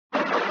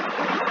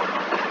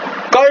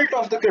Cult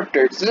of the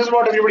Cryptids. This is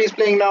what everybody's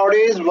playing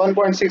nowadays.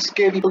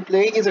 1.6k people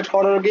playing. Is it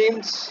horror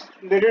games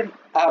related?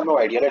 I have no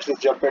idea. Let's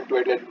just jump into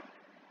it and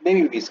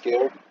maybe be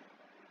scared.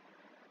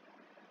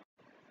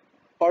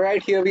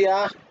 Alright, here we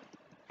are.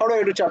 How do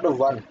I do chapter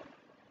 1?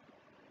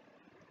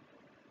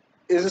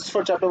 Is this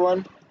for chapter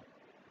 1?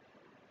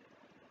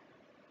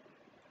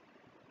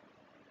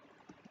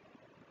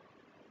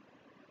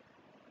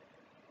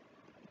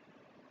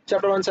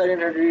 Chapter 1,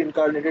 Silent Head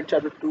Reincarnated.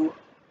 Chapter 2,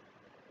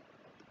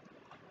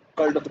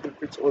 Cult of the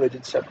Cryptids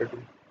Origins. Chapter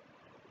 2.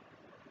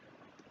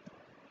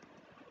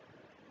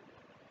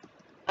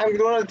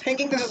 I'm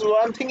thinking this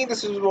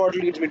is what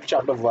leads me to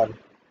chapter 1.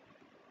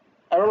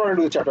 I don't want to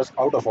do the chapters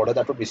out of order,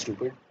 that would be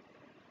stupid.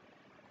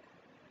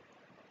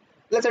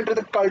 Let's enter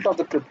the Cult of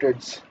the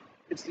Cryptids.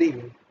 It's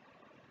leaving.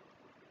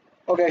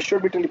 Okay, I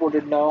should be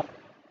teleported now.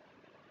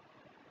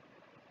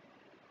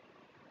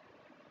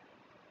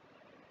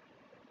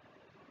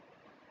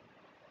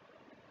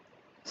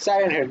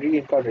 Silent Head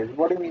Reincarnated.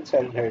 What do you mean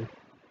Silent Head?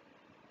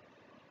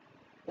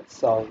 That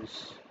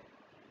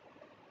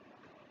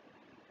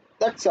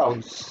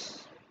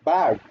sounds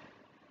bad.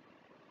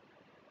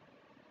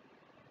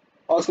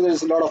 Also,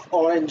 there's a lot of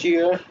orange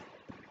here.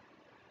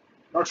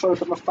 Not sure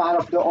if I'm a fan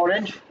of the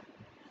orange.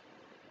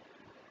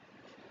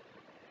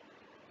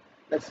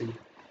 Let's see.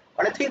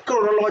 But I think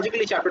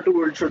chronologically, chapter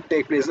 2 should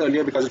take place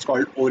earlier because it's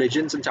called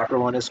Origins, and chapter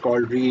 1 is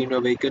called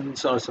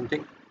Reawakens or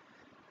something.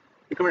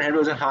 Recommend head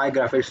was a high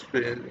graphics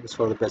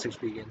for the best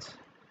experience.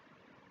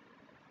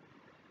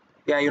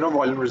 Yeah, you know,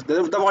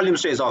 the volume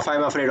stays off.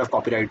 I'm afraid of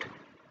copyright.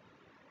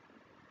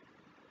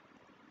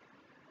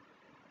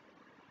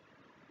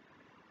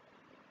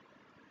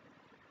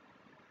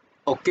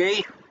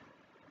 Okay,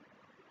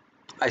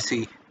 I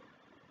see.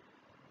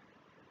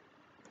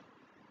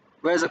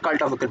 Where's the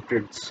Cult of the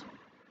Cryptids?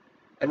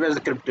 And where's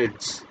the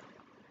Cryptids?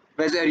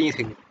 Where's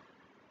anything?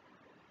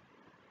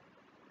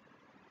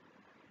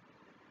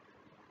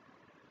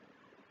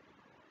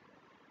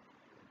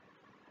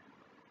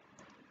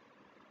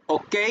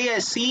 Okay, I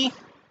see.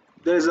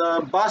 There's a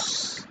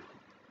bus.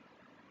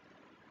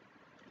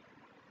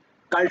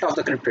 Cult of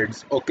the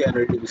Cryptids. Okay, I'm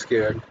ready to be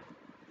scared.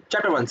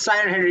 Chapter 1,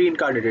 Silent Head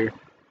Reincarnated.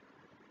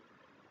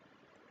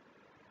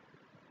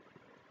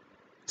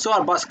 So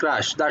our bus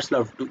crashed.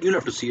 You'll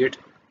have to see it.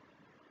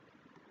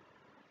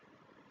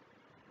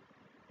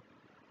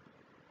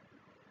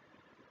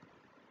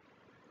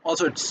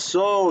 Also, it's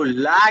so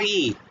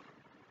laggy.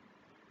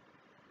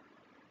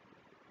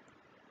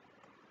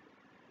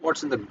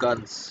 What's in the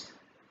guns?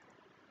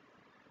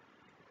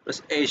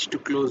 Press H to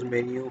close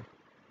menu.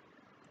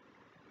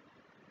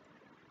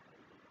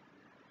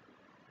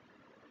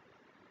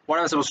 What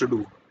am I supposed to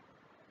do?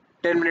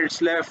 10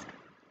 minutes left.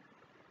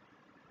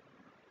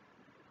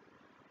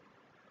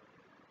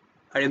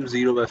 Item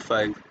 0 by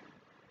 5.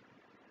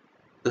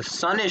 The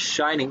sun is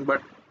shining,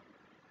 but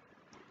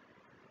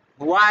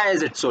why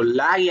is it so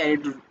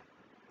laggy?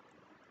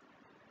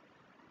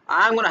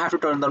 I'm gonna have to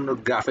turn down the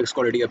graphics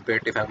quality a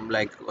bit if I'm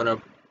like gonna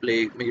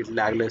make it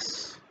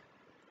lagless.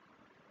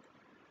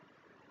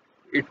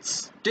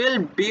 It's still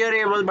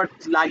bearable but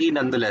laggy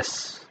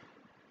nonetheless.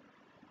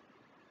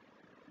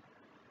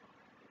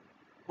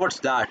 What's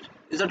that?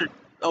 Is that a...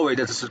 Oh wait,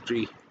 that's a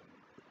tree.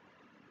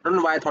 I don't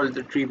know why I thought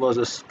the tree was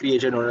a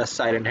creature known as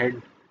Silent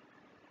Head.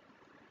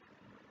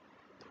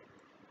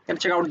 Can I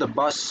check out the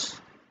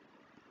bus?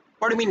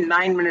 What do you mean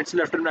 9 minutes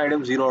left on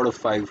item 0 out of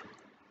 5?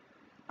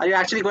 Are you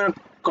actually going to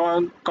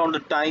count the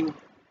time?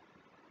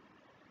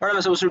 What am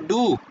I supposed to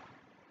do?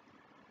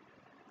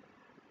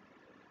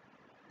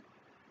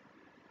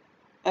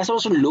 I'm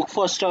supposed to look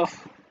for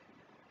stuff?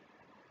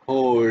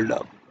 Hold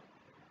up.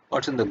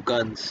 What's in the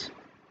guns?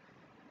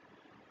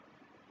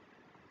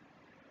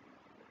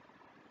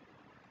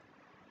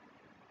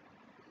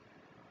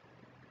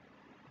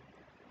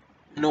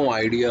 No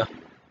idea.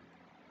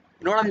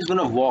 You know what? I'm just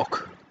gonna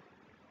walk.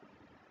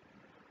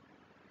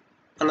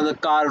 Another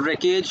car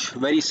wreckage.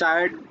 Very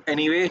sad.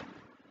 Anyway.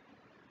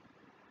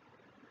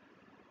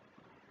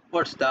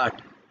 What's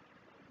that?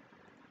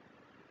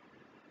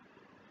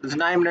 There's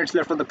 9 minutes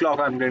left on the clock.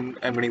 I'm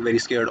getting very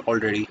scared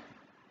already.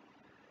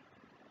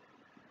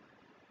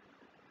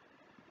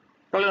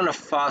 Probably gonna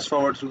fast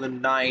forward through the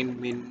 9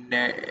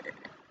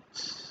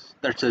 minutes.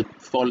 That's a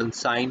fallen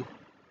sign.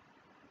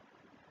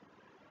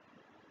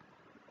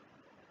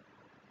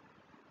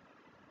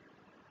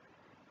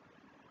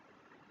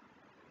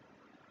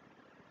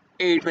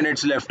 Eight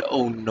minutes left.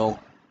 Oh no.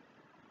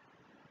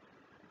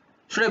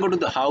 Should I go to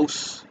the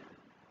house?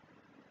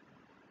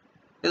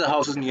 If the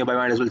house is nearby,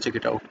 might as well check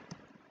it out.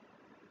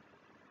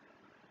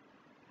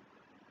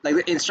 Like,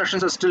 the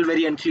instructions are still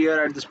very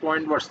unclear at this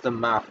point. What's the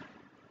map?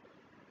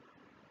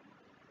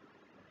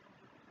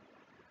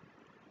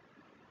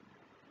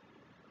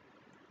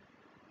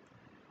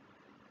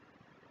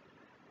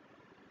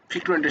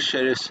 Click to enter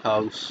sheriff's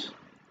house.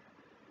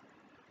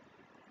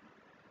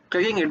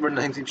 Clicking it, but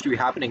nothing seems to be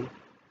happening.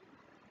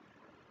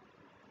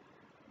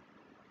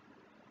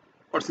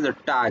 What's in the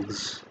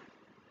tags?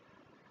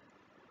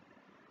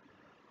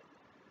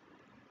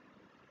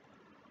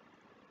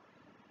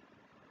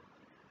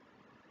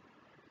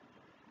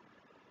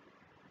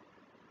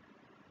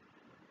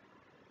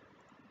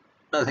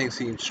 Nothing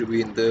seems to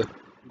be in the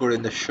good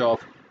in the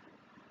shop.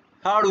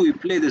 How do we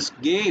play this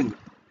game?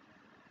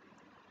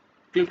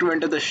 Click to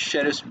enter the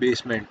sheriff's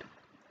basement.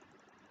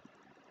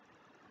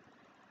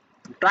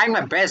 I'm trying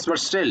my best, but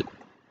still,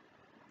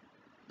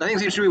 nothing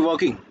seems to be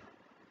working.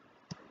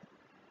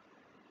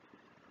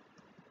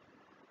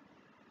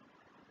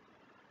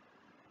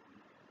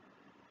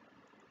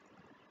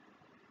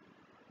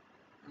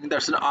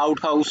 That's an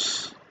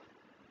outhouse.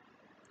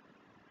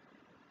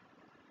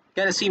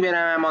 Can I see where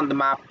I am on the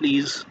map,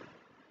 please?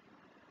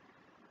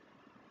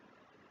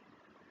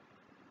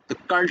 The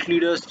Cult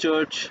Leaders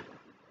Church,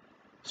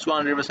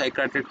 Swan River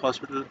Psychiatric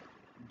Hospital,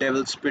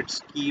 Devil's Pit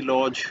Ski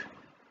Lodge.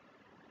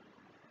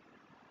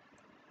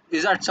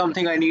 Is that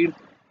something I need?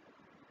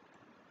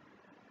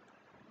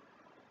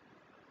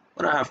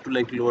 Or I have to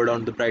like lower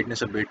down the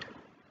brightness a bit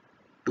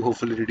to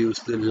hopefully reduce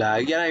the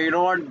lag. Yeah, you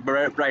know what?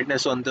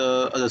 Brightness on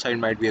the other side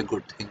might be a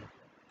good thing.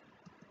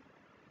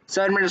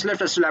 7 minutes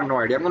left, I still have no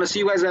idea. I'm gonna see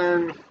you guys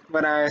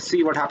when I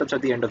see what happens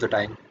at the end of the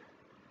time.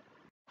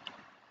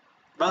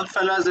 Well,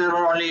 fellas, there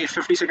were only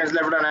 50 seconds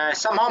left, and I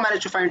somehow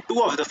managed to find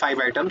 2 of the 5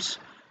 items.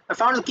 I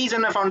found the keys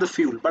and I found the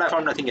fuel, but I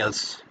found nothing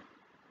else,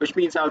 which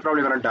means I'm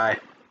probably gonna die.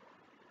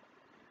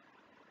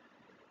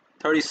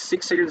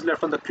 36 seconds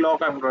left on the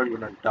clock, I'm probably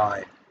gonna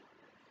die.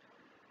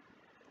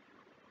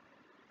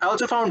 I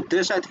also found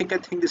this. I think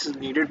this is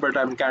needed, but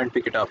I can't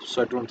pick it up,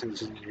 so I don't think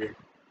this is needed.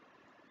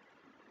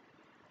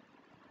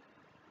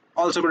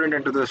 Also couldn't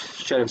enter the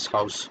sheriff's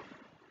house.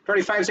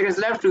 25 seconds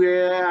left,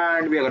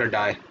 and we are gonna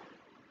die.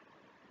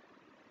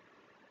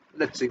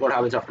 Let's see what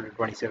happens after the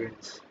 20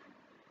 seconds.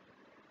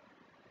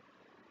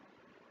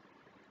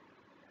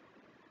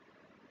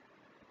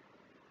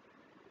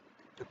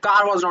 The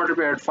car was not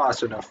repaired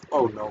fast enough.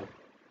 Oh no.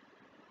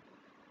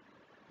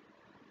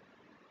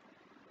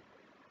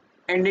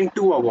 Ending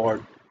 2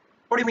 award.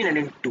 What do you mean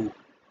ending 2?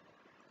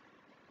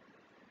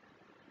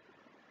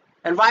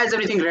 And why is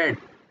everything red?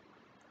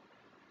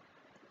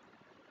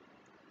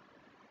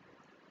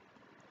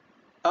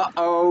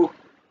 Uh-oh.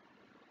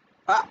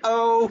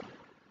 Uh-oh.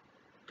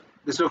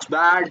 This looks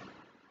bad.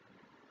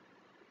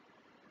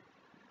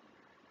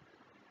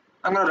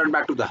 I'm gonna run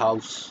back to the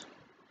house.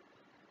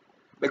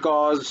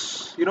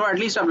 Because, you know, at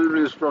least I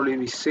will probably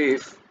be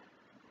safe.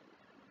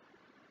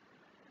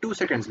 2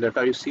 seconds left,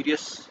 are you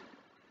serious?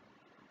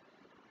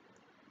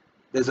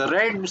 There's a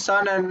red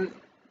sun and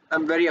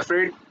I'm very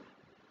afraid.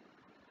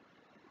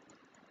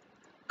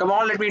 Come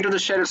on, let me into the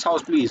sheriff's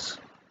house, please.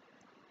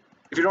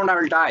 If you don't, I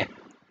will die.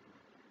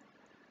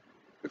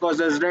 Because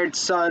there's red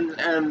sun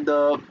and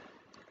the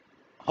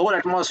whole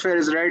atmosphere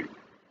is red.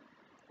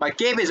 My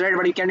cape is red,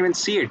 but you can't even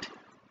see it.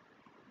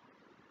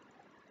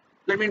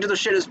 Let me into the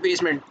sheriff's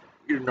basement.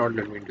 You did not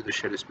let me into the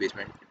sheriff's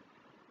basement.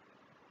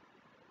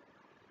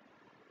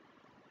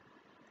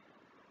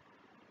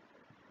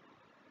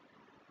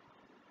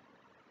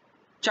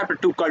 Chapter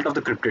 2, Cult of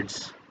the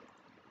Cryptids.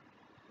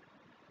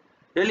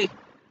 Really?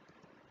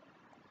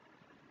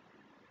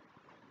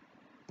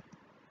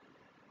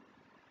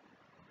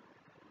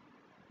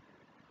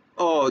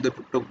 Oh, they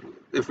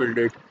filled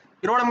it.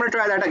 You know what? I'm gonna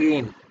try that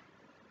again.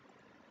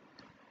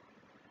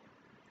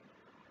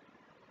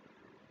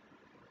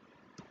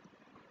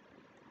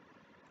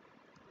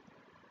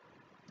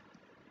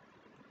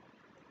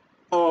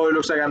 Oh, it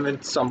looks like I'm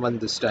with someone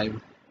this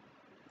time.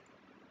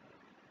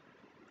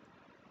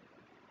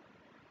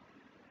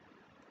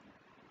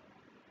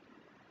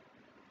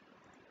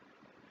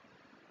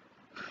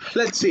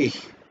 Let's see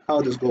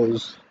how this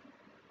goes.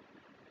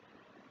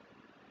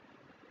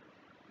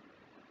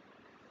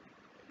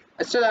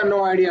 I still have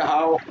no idea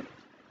how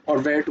or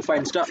where to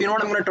find stuff. You know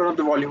what? I'm gonna turn up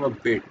the volume a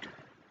bit.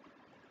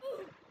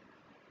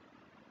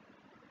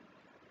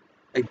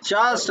 Like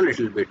just a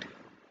little bit.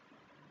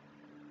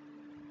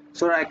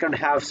 So that I can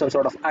have some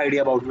sort of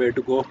idea about where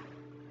to go.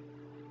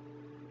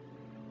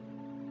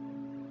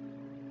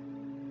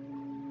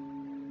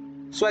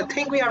 So I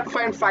think we have to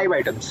find 5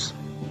 items.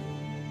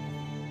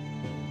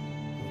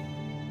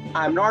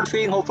 I'm not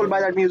feeling hopeful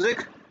by that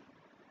music.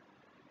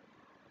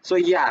 So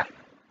yeah,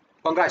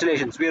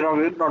 congratulations. We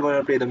are not going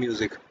to play the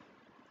music.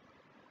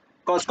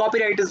 Because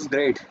copyright is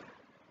great.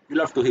 You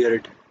love to hear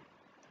it.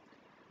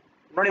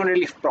 I'm not even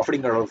really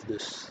profiting out of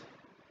this.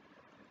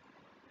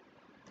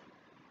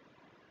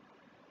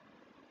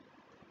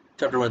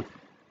 Chapter 1.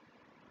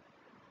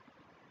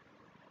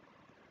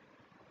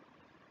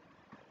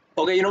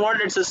 Okay, you know what?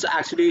 Let's just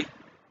actually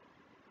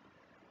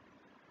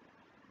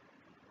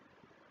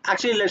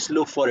let's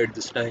look for it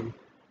this time.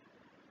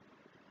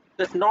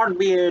 Let's not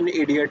be an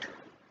idiot.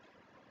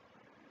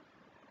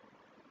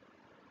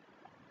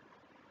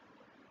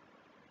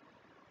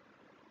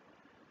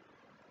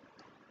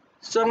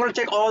 So I'm gonna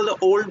check all the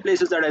old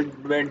places that I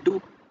went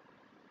to.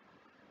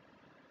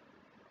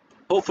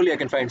 Hopefully I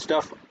can find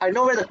stuff. I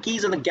know where the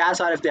keys and the gas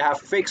are if they have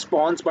fixed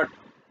spawns, but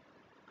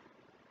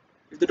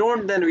if they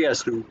don't, then we are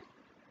screwed.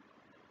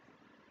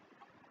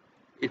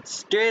 It's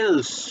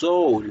still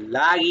so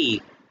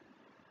laggy.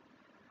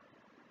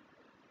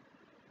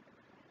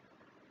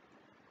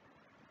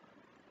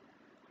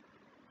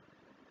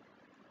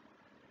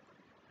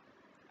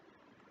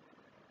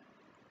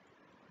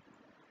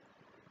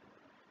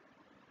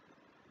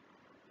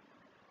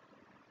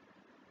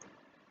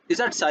 Is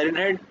that Siren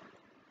Head?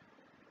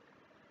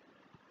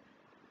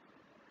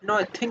 No,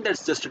 I think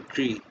that's just a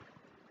tree.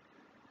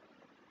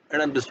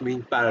 And I'm just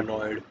being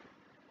paranoid.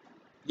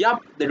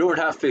 Yup, they don't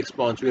have fixed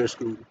spawns, we are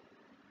screwed.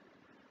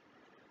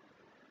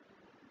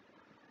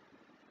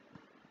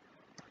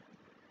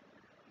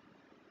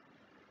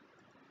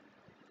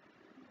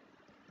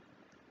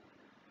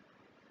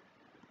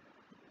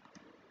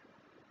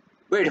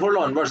 Wait, hold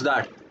on, what's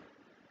that?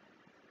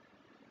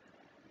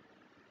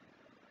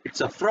 It's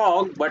a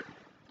frog, but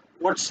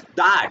what's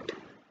that?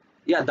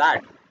 Yeah,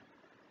 that.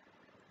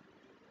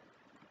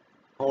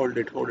 Hold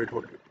it, hold it,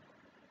 hold it.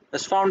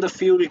 Let's found the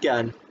fuel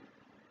can.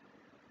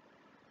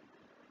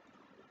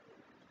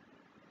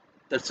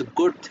 That's a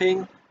good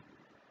thing.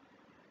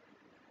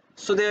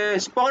 So they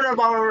spawn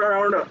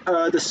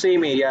around the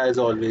same area as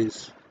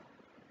always.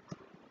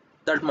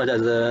 That much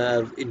as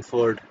I've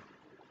inferred.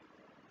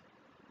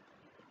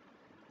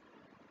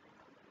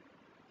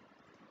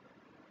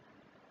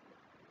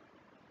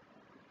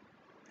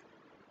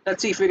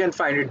 Let's see if we can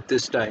find it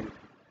this time.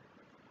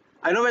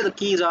 I know where the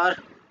keys are.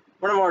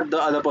 What about the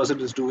other person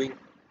is doing?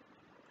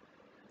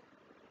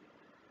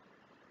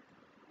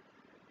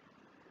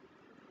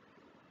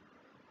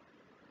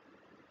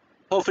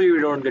 Hopefully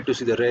we don't get to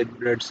see the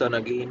red sun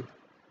again.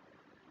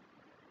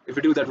 If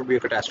we do, that would be a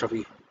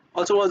catastrophe.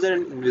 Also, was there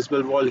an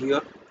invisible wall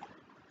here?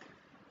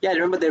 Yeah, I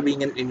remember there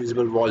being an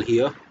invisible wall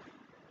here.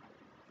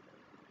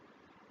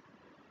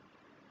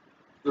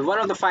 With one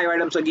of the 5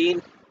 items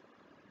again.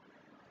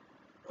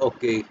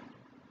 Okay.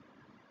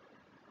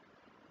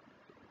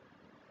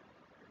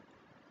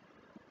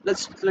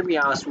 Let me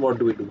ask, what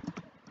do we do?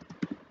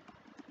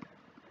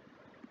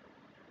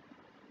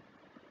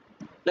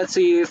 Let's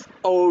see if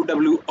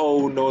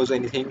OWO knows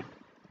anything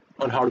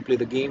on how to play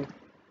the game.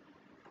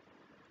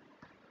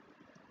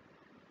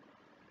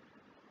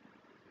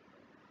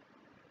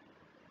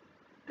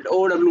 Did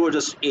OWO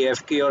just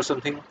AFK or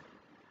something?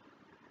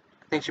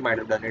 I think she might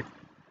have done it.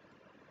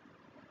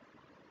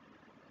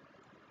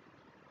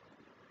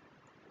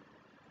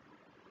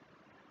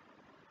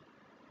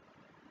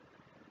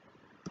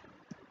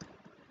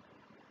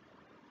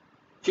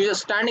 She's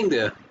just standing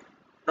there,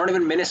 not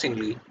even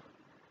menacingly.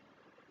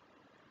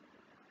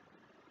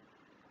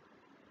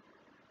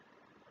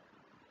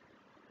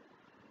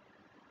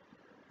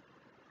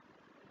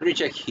 Let me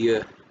check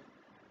here.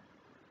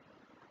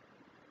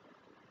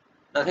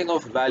 Nothing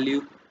of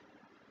value.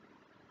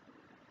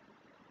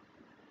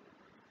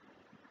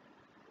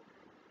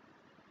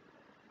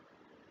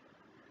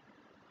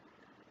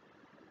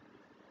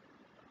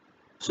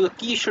 So the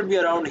key should be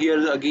around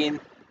here again,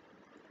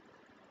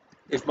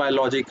 if my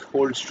logic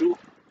holds true.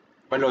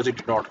 My logic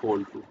did not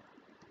hold true.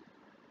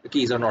 The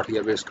keys are not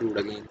here, we're screwed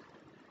again.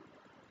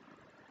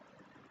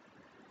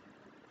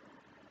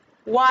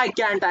 Why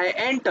can't I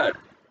enter?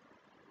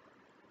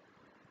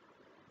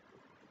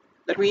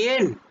 Let me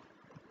in.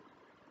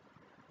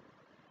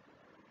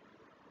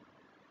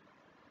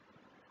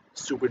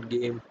 Stupid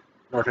game,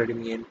 not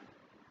letting me in.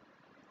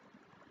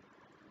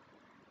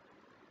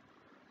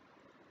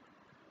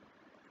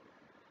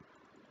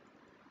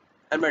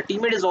 And my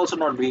teammate is also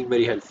not being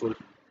very helpful.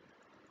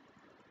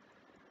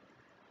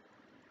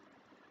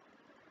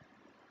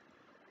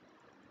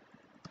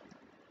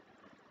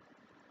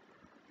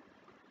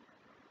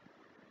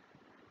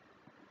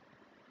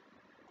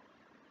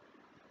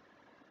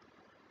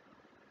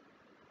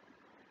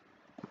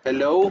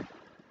 Hello?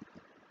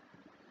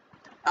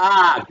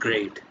 Ah,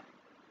 great.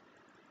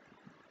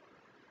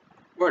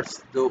 What's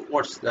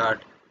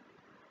that?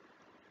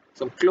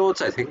 Some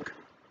clothes, I think.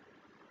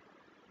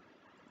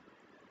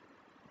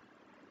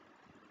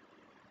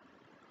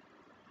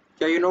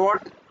 Yeah, you know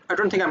what? I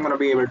don't think I'm gonna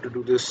be able to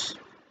do this.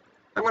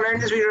 I'm gonna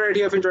end this video right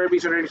here. If you enjoyed,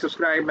 please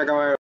subscribe.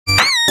 Like